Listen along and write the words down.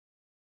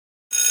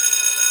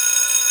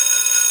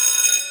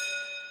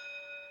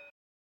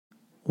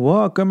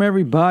Welcome,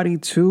 everybody,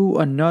 to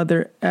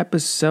another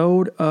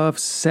episode of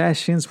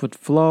Sessions with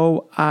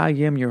Flo. I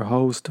am your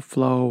host,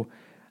 Flo.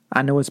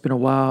 I know it's been a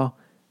while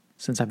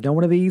since I've done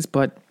one of these,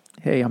 but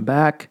hey, I'm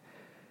back.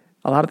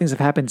 A lot of things have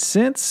happened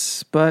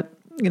since, but,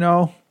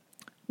 not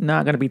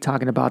going to be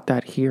talking about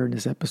that here in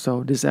this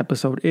episode. This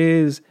episode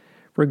is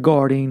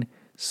regarding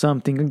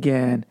something,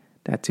 again,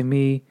 that to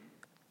me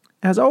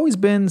has always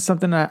been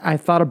something I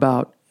thought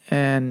about,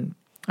 and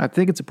I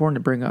think it's important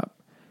to bring up.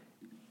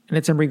 And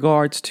it's in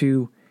regards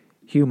to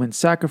human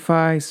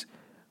sacrifice,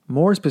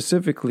 more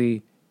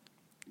specifically,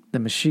 the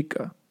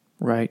Mexica,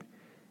 right?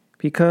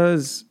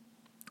 Because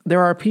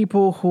there are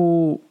people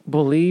who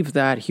believe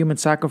that human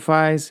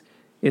sacrifice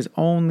is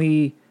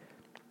only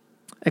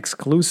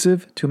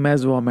exclusive to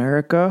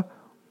Mesoamerica,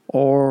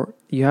 or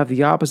you have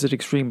the opposite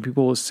extreme.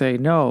 People will say,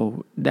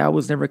 no, that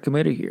was never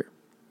committed here.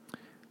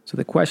 So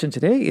the question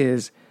today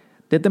is,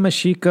 did the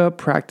Mexica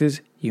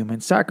practice human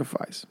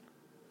sacrifice?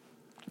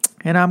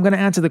 And I'm going to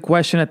answer the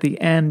question at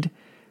the end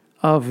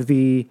of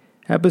the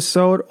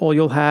episode, or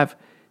you'll have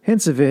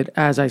hints of it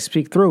as I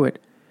speak through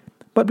it.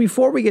 But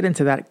before we get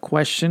into that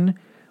question,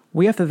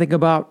 we have to think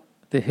about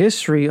the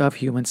history of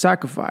human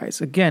sacrifice.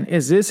 Again,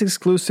 is this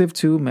exclusive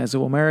to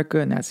Mesoamerica?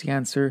 And that's the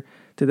answer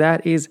to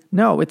that is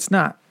no, it's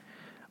not.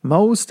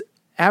 Most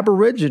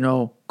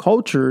Aboriginal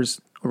cultures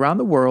around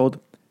the world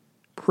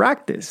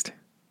practiced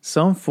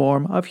some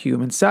form of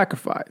human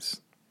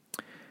sacrifice.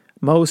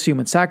 Most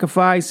human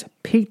sacrifice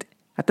peaked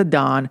at the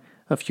dawn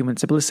of human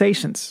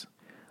civilizations.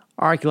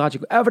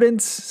 Archaeological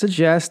evidence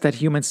suggests that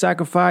human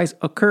sacrifice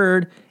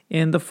occurred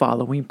in the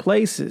following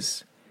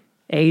places: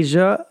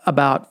 Asia,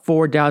 about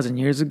 4,000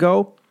 years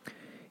ago;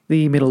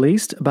 the Middle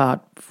East,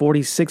 about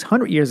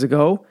 4,600 years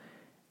ago;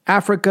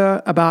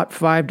 Africa, about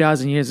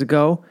 5,000 years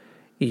ago;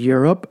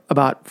 Europe,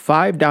 about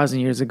 5,000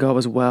 years ago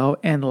as well;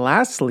 and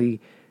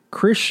lastly,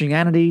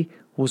 Christianity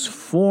was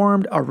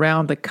formed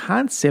around the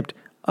concept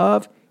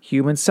of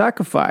human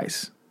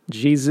sacrifice,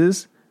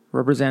 Jesus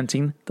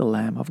representing the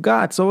Lamb of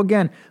God. So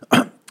again,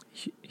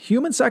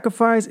 human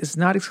sacrifice is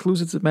not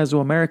exclusive to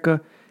Mesoamerica.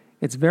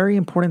 It's very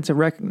important to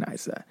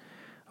recognize that.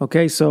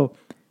 Okay, so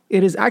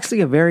it is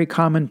actually a very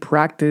common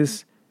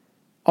practice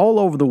all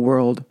over the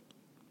world,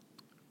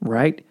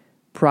 right?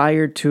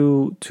 Prior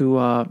to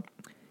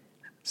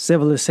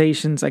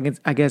civilizations,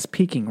 I guess,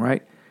 peaking,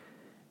 right?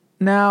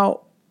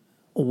 Now,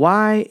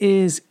 why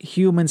is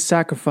human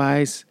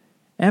sacrifice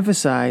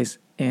emphasized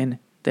in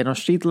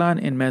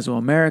Tenochtitlan, in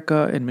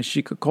Mesoamerica, in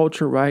Mexica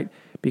culture, right?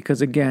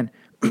 Because again,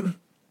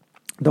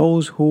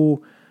 those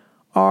who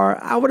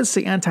are, I wouldn't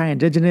say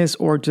anti-indigenous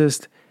or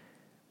just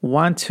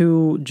want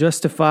to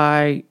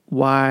justify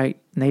why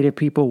Native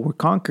people were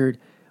conquered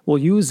will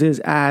use this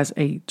as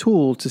a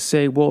tool to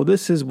say, well,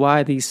 this is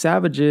why these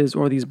savages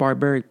or these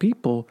barbaric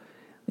people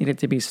needed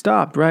to be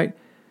stopped, right?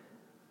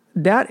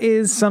 That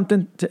is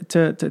something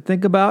to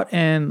think about,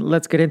 and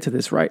let's get into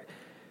this, right?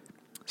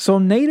 So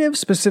natives,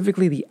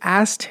 specifically the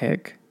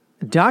Aztec,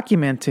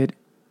 documented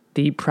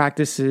the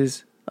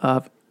practices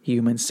of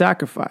human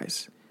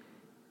sacrifice.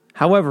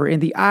 However,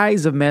 in the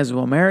eyes of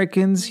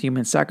Mesoamericans,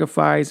 human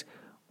sacrifice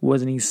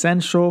was an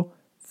essential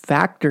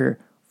factor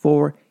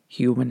for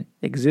human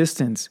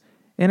existence.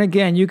 And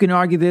again, you can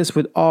argue this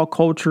with all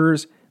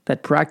cultures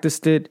that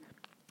practiced it.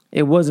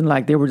 It wasn't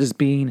like they were just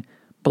being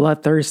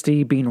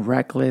bloodthirsty, being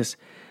reckless.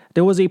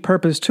 There was a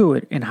purpose to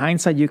it. In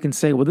hindsight, you can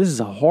say, well, this is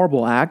a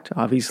horrible act,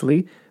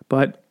 obviously.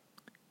 But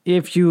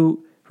if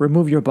you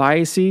remove your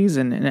biases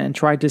and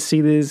try to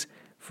see this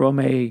from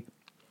a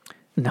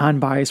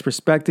non-biased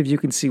perspective, you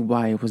can see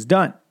why it was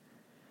done.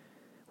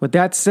 With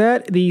that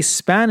said, the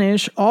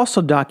Spanish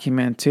also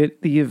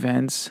documented the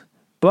events,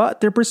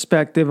 but their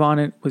perspective on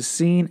it was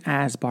seen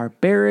as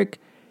barbaric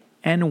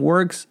and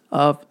works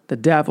of the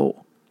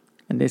devil.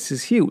 And this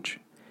is huge.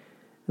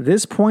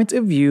 This point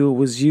of view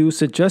was used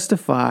to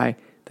justify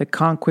the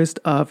conquest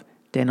of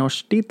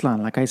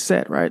Tenochtitlan, like I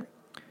said, right?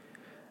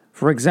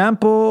 For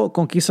example,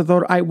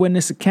 conquistador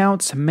eyewitness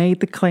accounts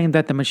made the claim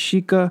that the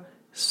Mexica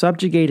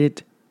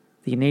subjugated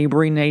the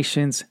neighboring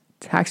nations,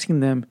 taxing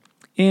them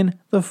in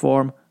the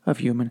form of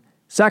human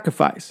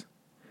sacrifice.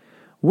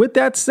 With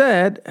that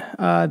said,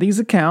 these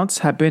accounts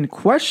have been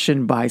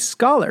questioned by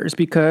scholars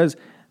because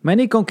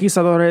many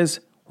conquistadores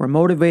were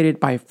motivated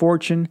by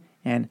fortune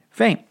and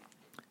fame.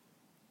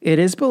 It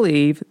is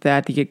believed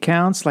that the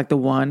accounts, like the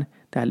one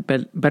that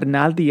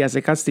Bernal Diaz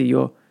de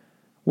Castillo,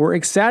 were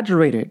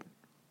exaggerated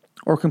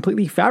or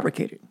completely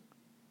fabricated.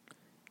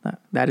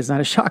 That is not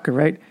a shocker,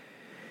 right?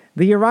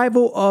 The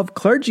arrival of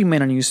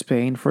clergymen in New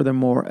Spain,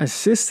 furthermore,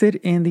 assisted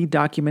in the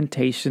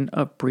documentation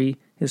of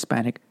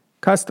pre-Hispanic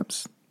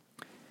customs.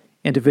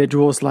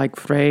 Individuals like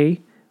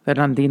Fray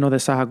Fernandino de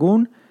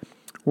Sahagún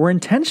were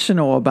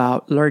intentional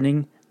about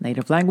learning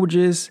native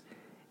languages,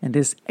 and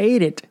this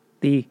aided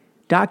the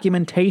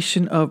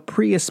documentation of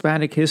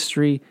pre-Hispanic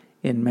history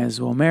in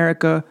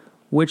Mesoamerica,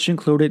 which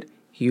included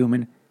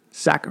human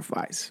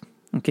sacrifice.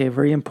 Okay,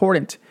 very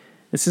important.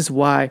 This is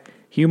why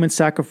human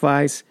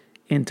sacrifice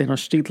in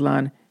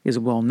Tenochtitlan is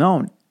well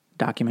known.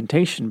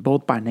 Documentation,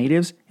 both by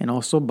natives and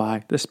also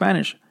by the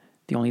Spanish.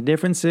 The only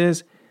difference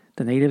is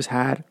the natives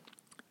had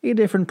a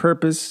different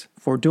purpose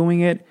for doing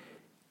it,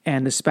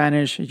 and the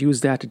Spanish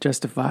used that to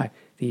justify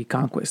the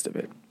conquest of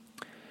it.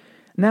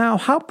 Now,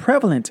 how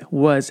prevalent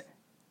was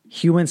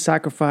human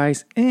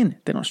sacrifice in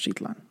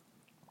Tenochtitlan?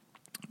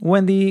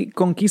 When the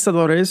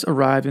conquistadores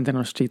arrived in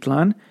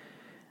Tenochtitlan,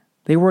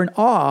 they were in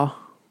awe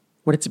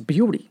with its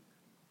beauty,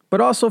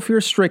 but also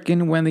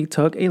fear-stricken when they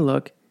took a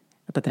look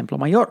at the Templo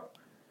Mayor.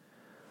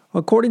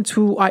 According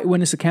to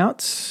eyewitness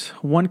accounts,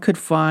 one could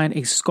find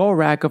a skull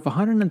rack of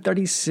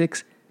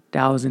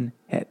 136,000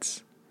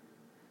 heads.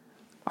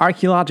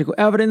 Archaeological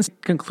evidence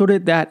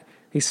concluded that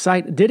a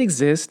site did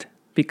exist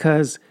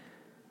because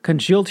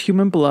congealed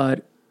human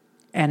blood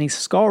and a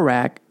skull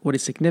rack with a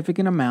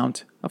significant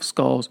amount of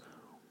skulls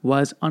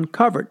was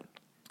uncovered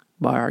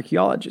by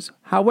archaeologists.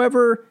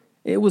 However,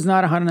 it was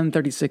not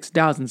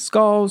 136,000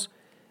 skulls.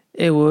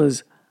 It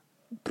was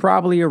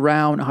probably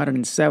around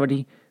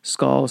 170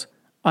 skulls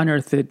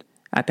unearthed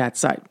at that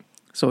site.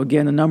 So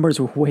again, the numbers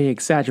were way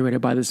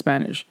exaggerated by the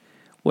Spanish,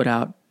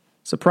 without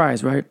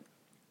surprise, right?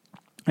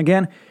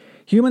 Again,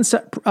 human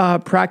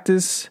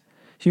sacrifice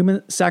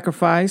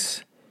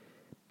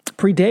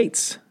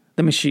predates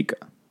the Mexica.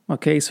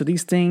 Okay, so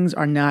these things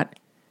are not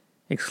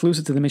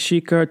exclusive to the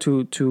Mexica,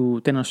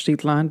 to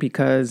Tenochtitlan,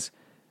 because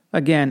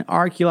again,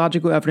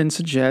 archaeological evidence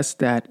suggests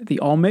that the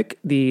Olmec,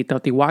 the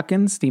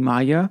Teotihuacans, the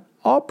Maya,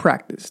 all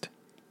practiced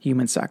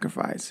human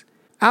sacrifice.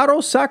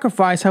 Auto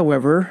sacrifice,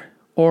 however,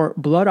 or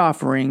blood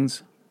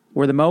offerings,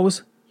 were the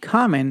most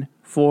common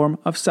form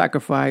of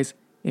sacrifice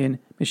in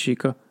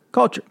Mexica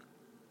culture.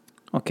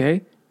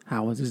 Okay,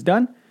 how was this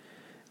done?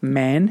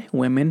 Men,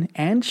 women,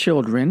 and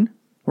children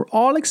were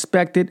all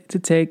expected to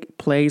take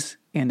place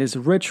in this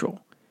ritual.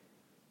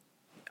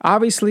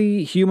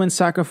 Obviously, human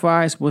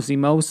sacrifice was the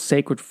most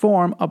sacred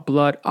form of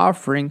blood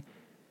offering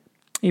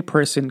a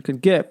person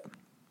could give.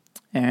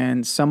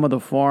 And some of the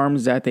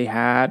forms that they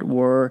had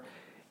were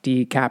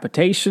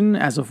decapitation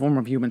as a form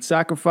of human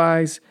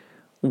sacrifice,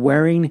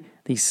 wearing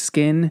the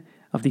skin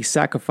of the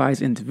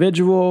sacrificed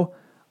individual,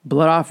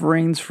 blood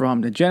offerings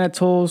from the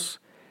genitals,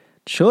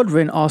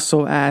 children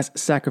also as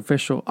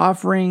sacrificial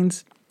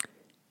offerings,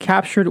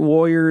 captured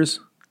warriors,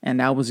 and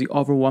that was the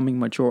overwhelming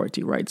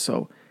majority, right?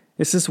 So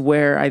this is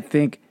where I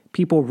think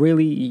people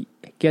really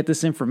get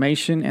this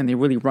information and they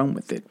really run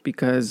with it,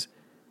 because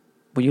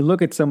when you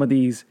look at some of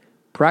these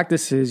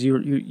practices,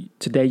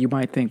 today you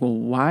might think, well,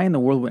 why in the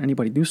world would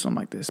anybody do something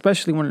like this?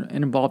 Especially when it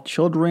involved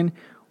children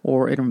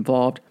or it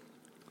involved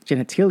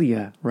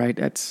genitalia, right?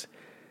 That's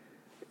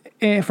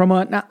from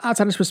an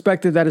outsider's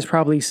perspective, that is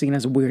probably seen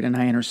as weird, and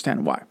I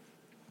understand why.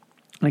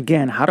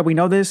 Again, how do we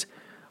know this?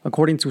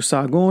 According to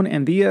Sahagún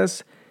and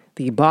Diaz,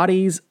 the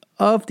bodies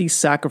of these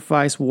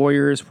sacrificed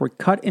warriors were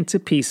cut into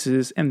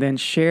pieces and then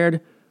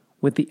shared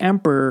with the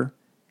emperor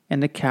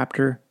and the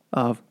captor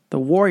of the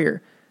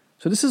warrior.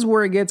 So this is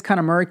where it gets kind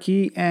of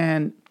murky,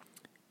 and,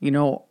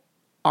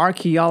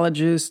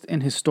 archaeologists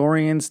and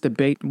historians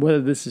debate whether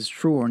this is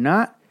true or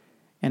not,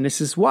 and this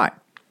is why.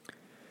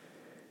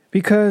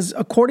 Because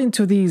according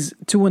to these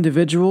two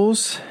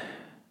individuals,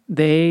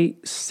 they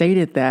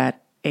stated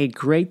that a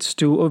great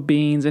stew of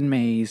beans and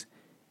maize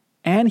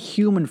and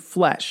human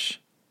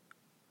flesh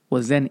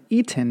was then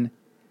eaten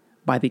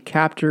by the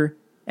captor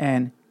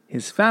and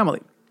his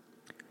family.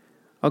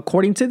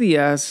 According to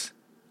Diaz,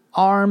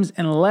 arms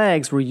and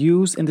legs were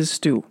used in the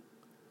stew.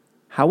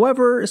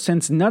 However,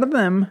 since none of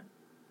them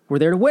were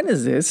there to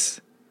witness this,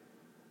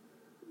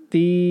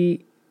 the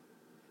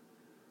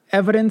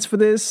evidence for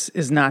this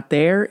is not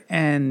there,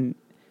 and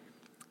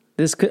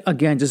this could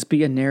again just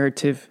be a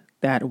narrative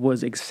that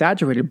was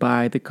exaggerated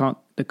by the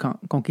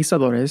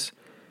conquistadores,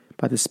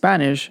 by the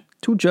Spanish,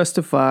 to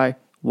justify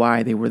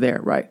why they were there,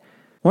 right?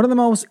 One of the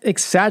most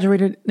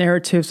exaggerated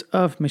narratives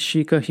of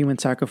Mexica human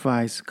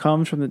sacrifice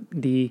comes from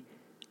the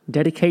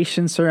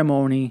dedication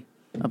ceremony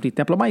of the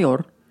Templo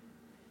Mayor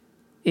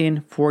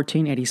in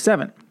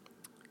 1487.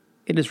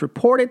 It is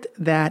reported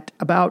that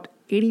about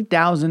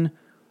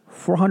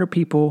 80,400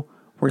 people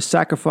were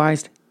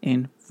sacrificed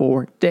in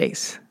 4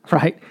 days,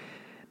 right?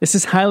 This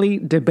is highly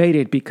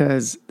debated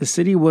because the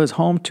city was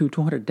home to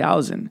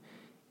 200,000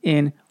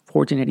 in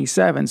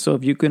 1487. So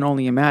if you can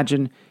only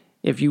imagine,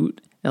 if you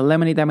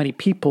eliminate that many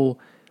people,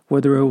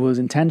 whether it was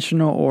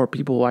intentional or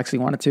people actually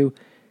wanted to,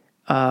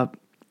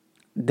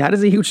 that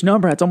is a huge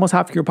number. That's almost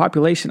half of your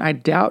population. I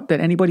doubt that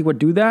anybody would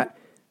do that.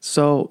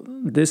 So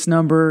this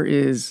number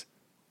is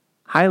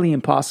highly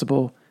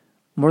impossible.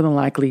 More than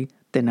likely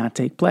did not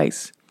take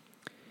place.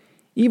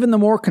 Even the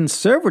more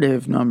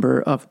conservative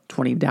number of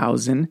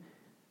 20,000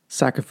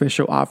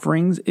 sacrificial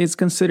offerings is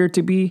considered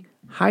to be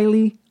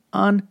highly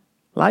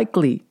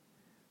unlikely,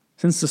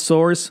 since the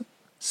source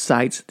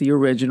cites the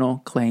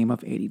original claim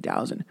of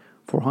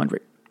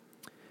 80,400.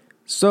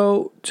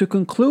 So to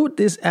conclude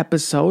this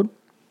episode,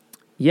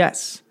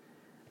 yes,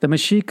 the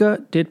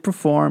Mexica did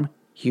perform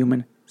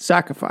human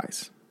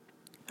sacrifice.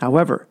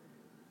 However,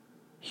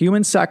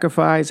 human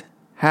sacrifice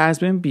has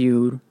been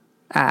viewed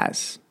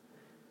as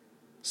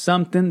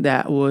something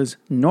that was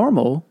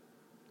normal,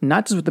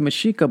 not just with the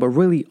Mexica, but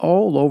really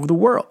all over the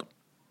world.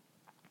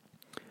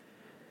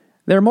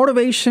 Their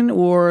motivation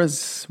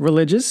was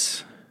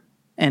religious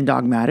and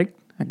dogmatic,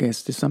 I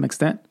guess, to some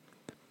extent.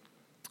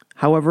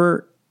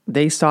 However,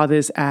 they saw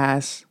this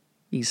as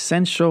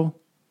essential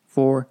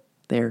for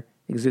their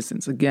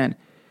existence. Again,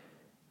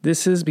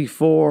 this is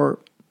before,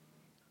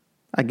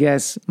 I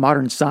guess,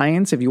 modern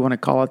science, if you want to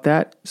call it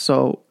that.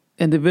 So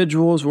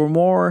individuals were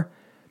more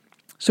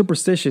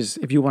superstitious,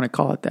 if you want to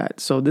call it that.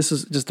 So this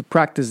is just a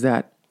practice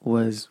that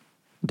was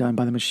done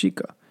by the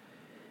Mexica.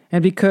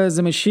 And because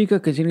the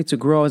Mexica continued to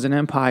grow as an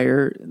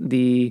empire,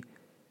 the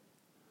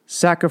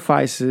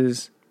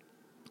sacrifices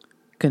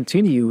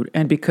continued.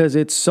 And because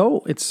it's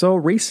so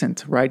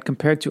recent, right,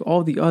 compared to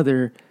all the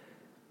other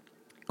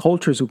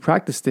cultures who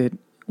practiced it,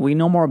 we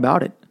know more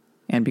about it.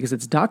 And because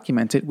it's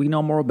documented, we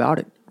know more about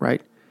it,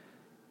 right?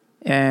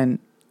 And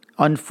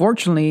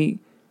unfortunately,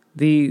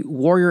 the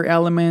warrior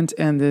element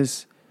and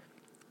this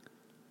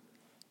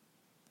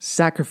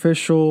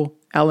sacrificial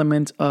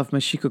element of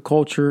Mexica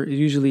culture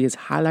usually is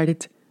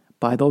highlighted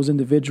by those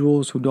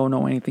individuals who don't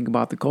know anything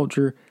about the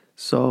culture.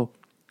 So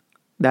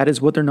that is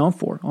what they're known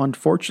for,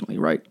 unfortunately,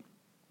 right?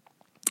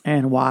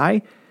 And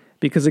why?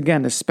 Because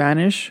again, the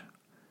Spanish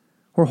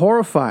were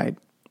horrified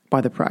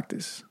by the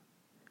practice.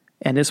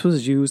 And this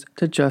was used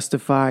to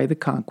justify the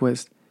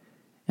conquest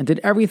and did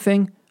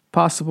everything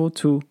possible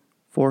to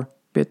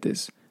forbid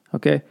this.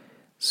 Okay?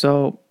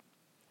 So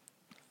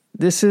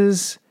this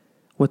is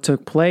what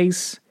took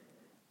place.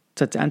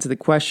 To answer the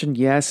question,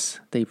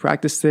 yes, they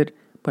practiced it.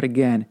 But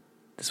again,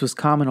 this was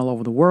common all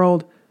over the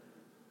world.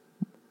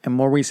 In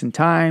more recent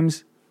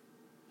times,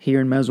 here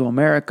in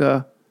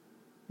Mesoamerica,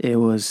 it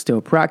was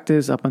still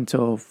practiced up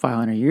until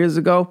 500 years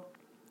ago.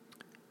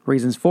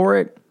 Reasons for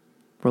it,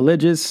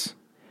 religious.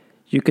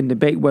 You can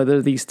debate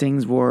whether these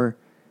things were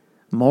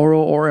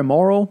moral or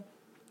immoral,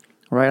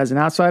 right, as an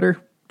outsider.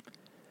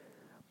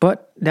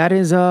 But that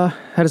is all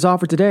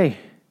for today.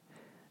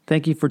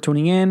 Thank you for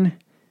tuning in.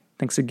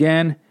 Thanks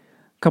again.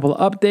 A couple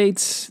of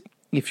updates.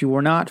 If you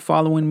were not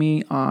following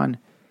me on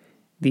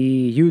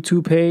the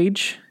YouTube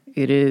page,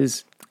 it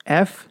is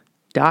f.l_o.w_.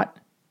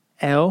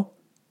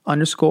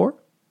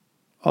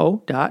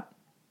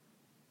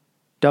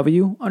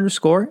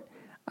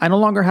 I no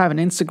longer have an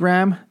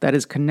Instagram that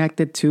is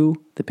connected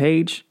to the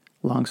page.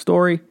 Long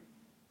story,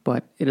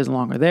 but it is no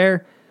longer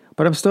there.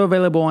 But I'm still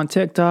available on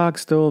TikTok,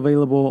 still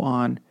available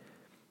on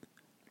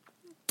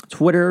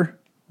Twitter,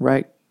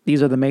 right?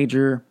 These are the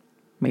major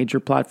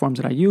platforms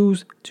that I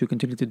use to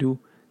continue to do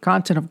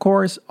content. Of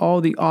course, all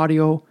the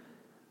audio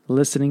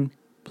listening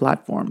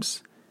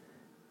platforms.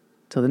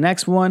 Till the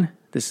next one,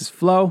 this is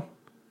Flo.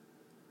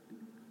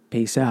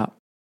 Peace out.